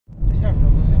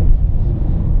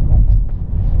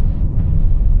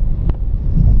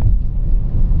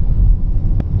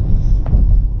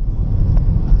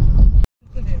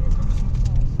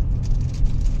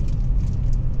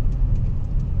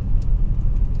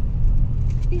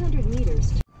300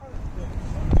 meters.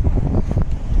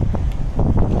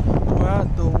 We're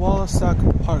at the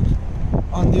Wolastoq Park,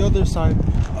 on the other side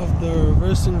of the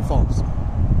reversing falls.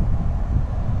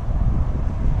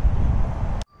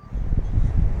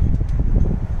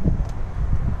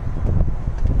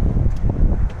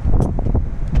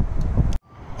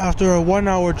 After a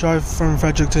 1-hour drive from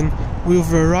Fredericton,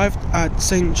 we've arrived at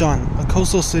St. John, a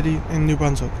coastal city in New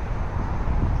Brunswick.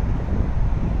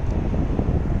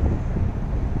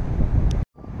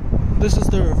 This is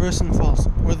the reversing falls,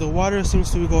 where the water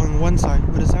seems to be going one side,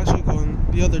 but it's actually going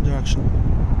the other direction.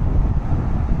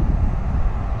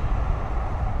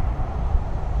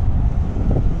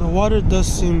 The water does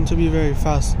seem to be very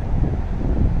fast,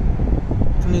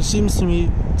 and it seems to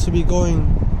me to be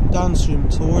going downstream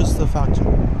towards the factory.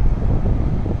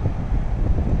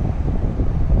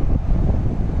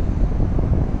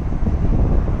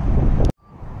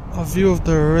 A view of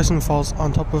the reversing falls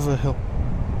on top of a hill.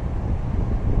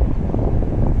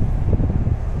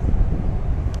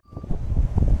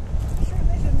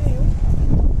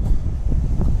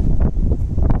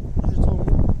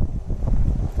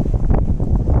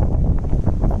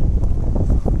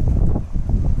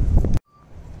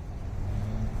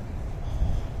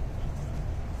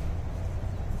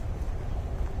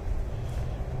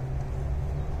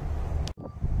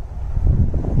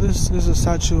 This is a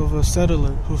statue of a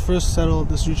settler who first settled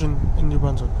this region in New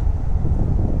Brunswick.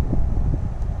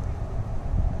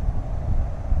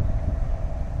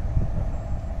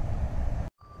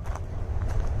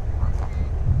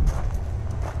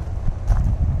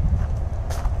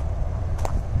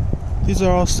 These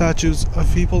are all statues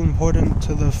of people important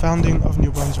to the founding of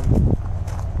New Brunswick.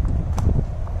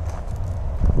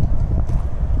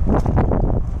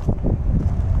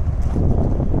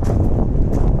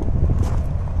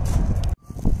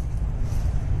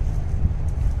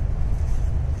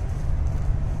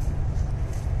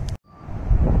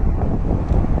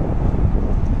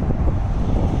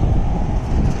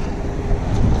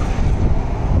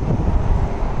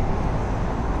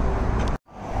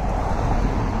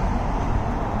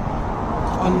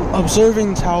 An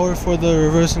observing tower for the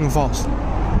reversing falls.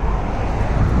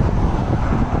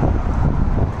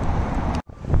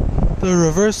 The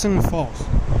reversing falls.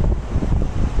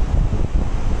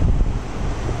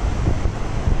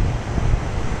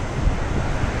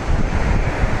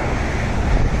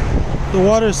 The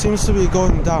water seems to be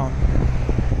going down.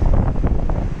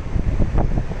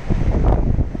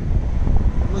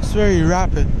 It looks very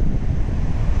rapid.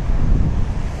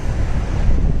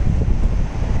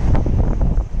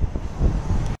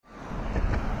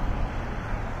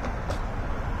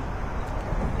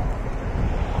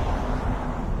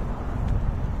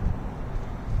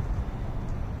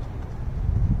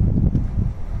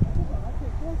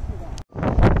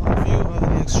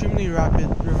 Extremely rapid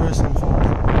reversing fall.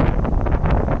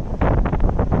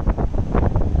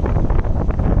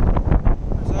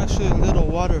 There's actually a little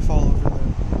waterfall over there.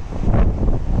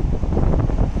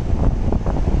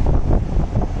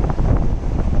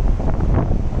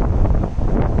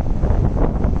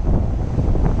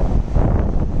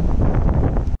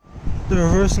 The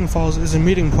reversing falls is a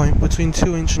meeting point between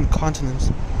two ancient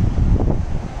continents.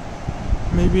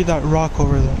 Maybe that rock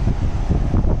over there.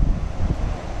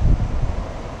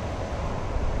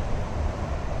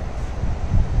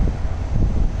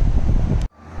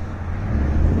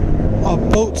 A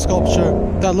boat sculpture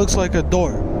that looks like a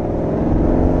door,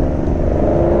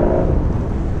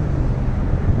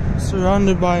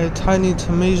 surrounded by tiny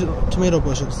tomato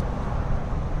bushes.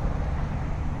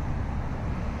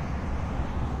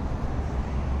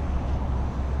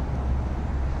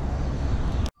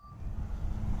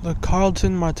 The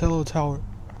Carleton Martello Tower,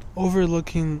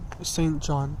 overlooking St.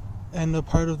 John and a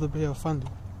part of the Bay of Fundy.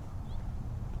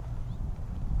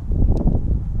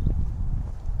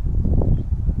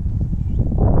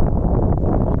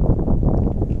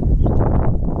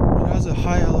 A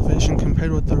high elevation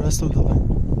compared with the rest of the land.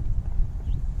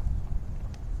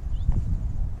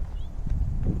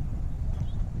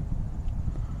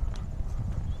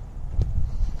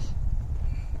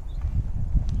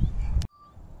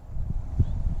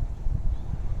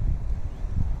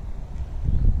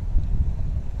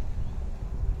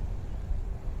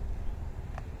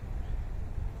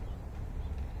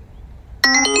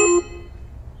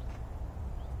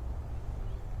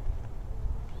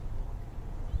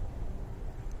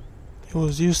 It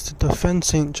was used to defend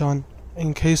St. John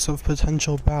in case of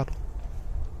potential battle.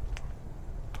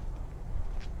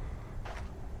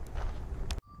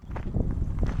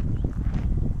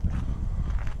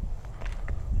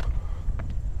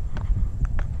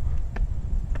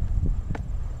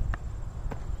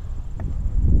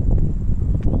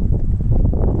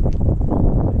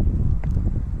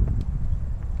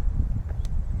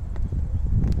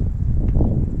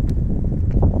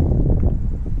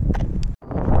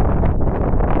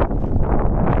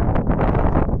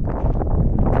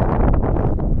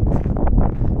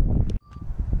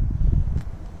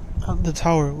 the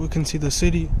tower, we can see the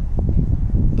city,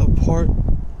 the port,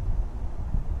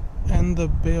 and the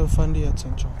Bay of Fundy at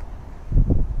St. John.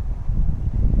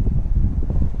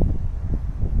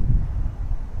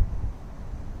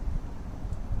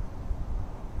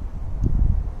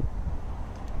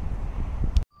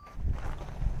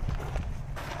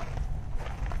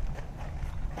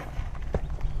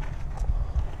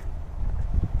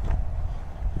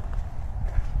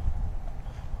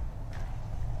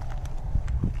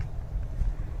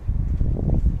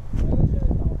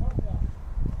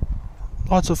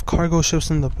 Lots of cargo ships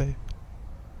in the bay.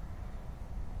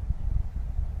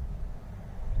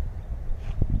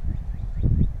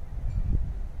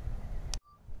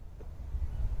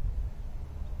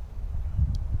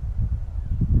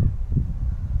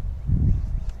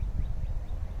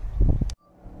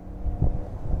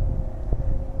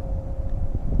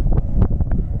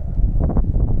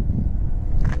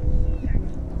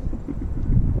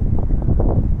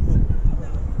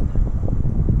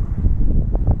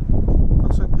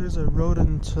 There's a road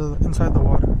inside the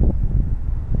water.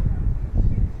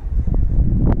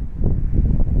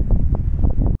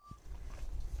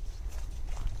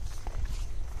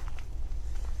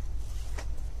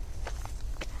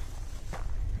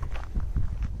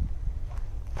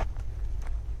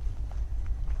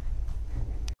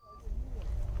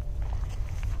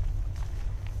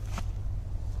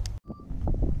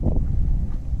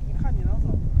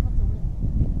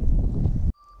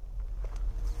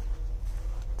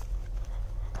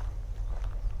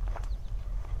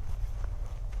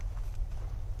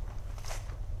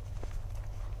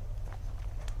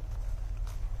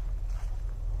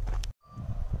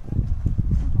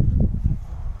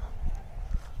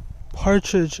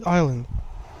 Partridge Island,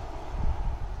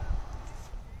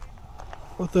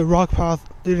 with a rock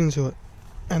path leading to it,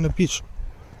 and a beach.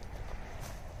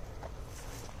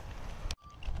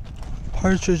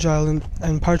 Partridge Island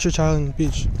and Partridge Island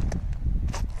Beach.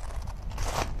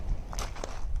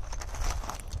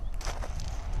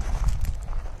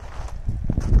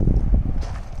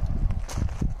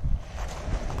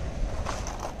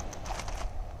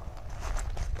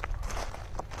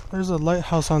 There's a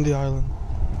lighthouse on the island.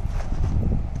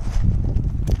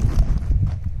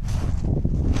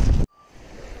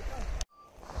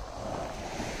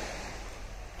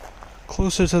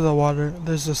 Closer to the water,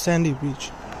 there's a sandy beach.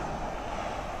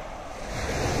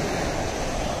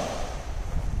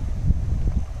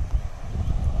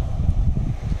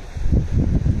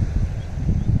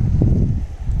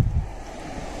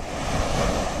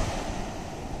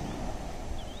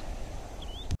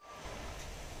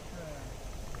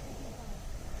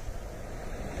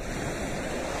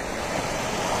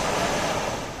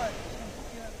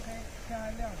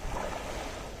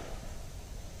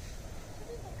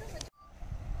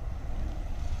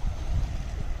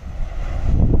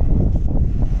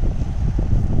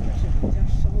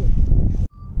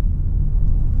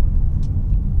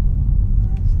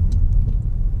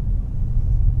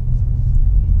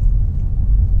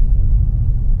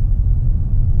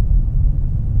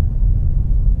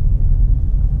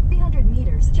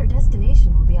 Your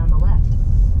destination will be on the left.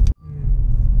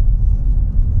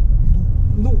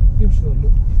 路又是个路。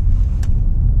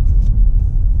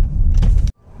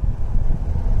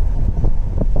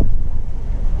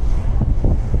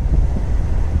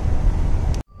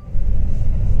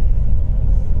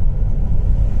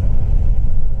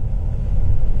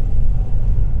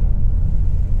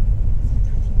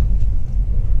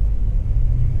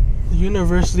The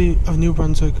University of New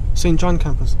Brunswick, St. John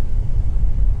campus.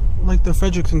 Like the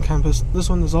Fredericton campus, this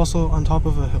one is also on top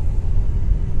of a hill.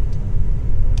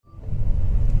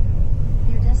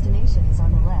 Your destination is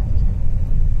on the left.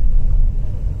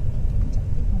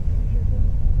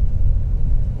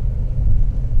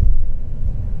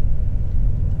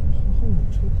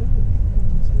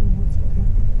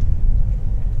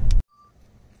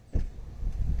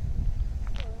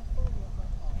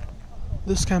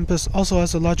 This campus also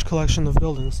has a large collection of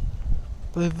buildings,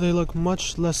 but they look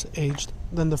much less aged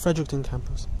than the Fredericton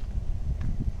campus.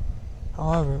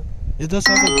 However, it does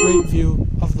have a great view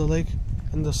of the lake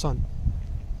and the sun.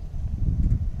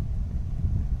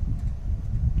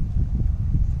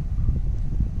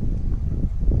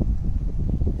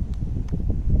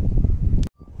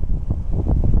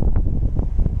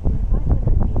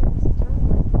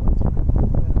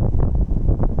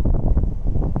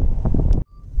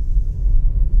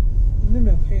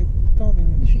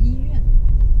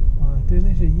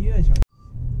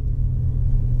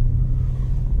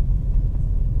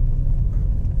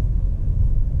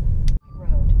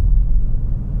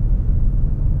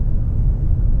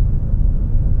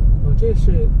 这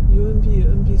是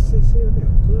UNB、NBCC 两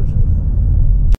个是吧？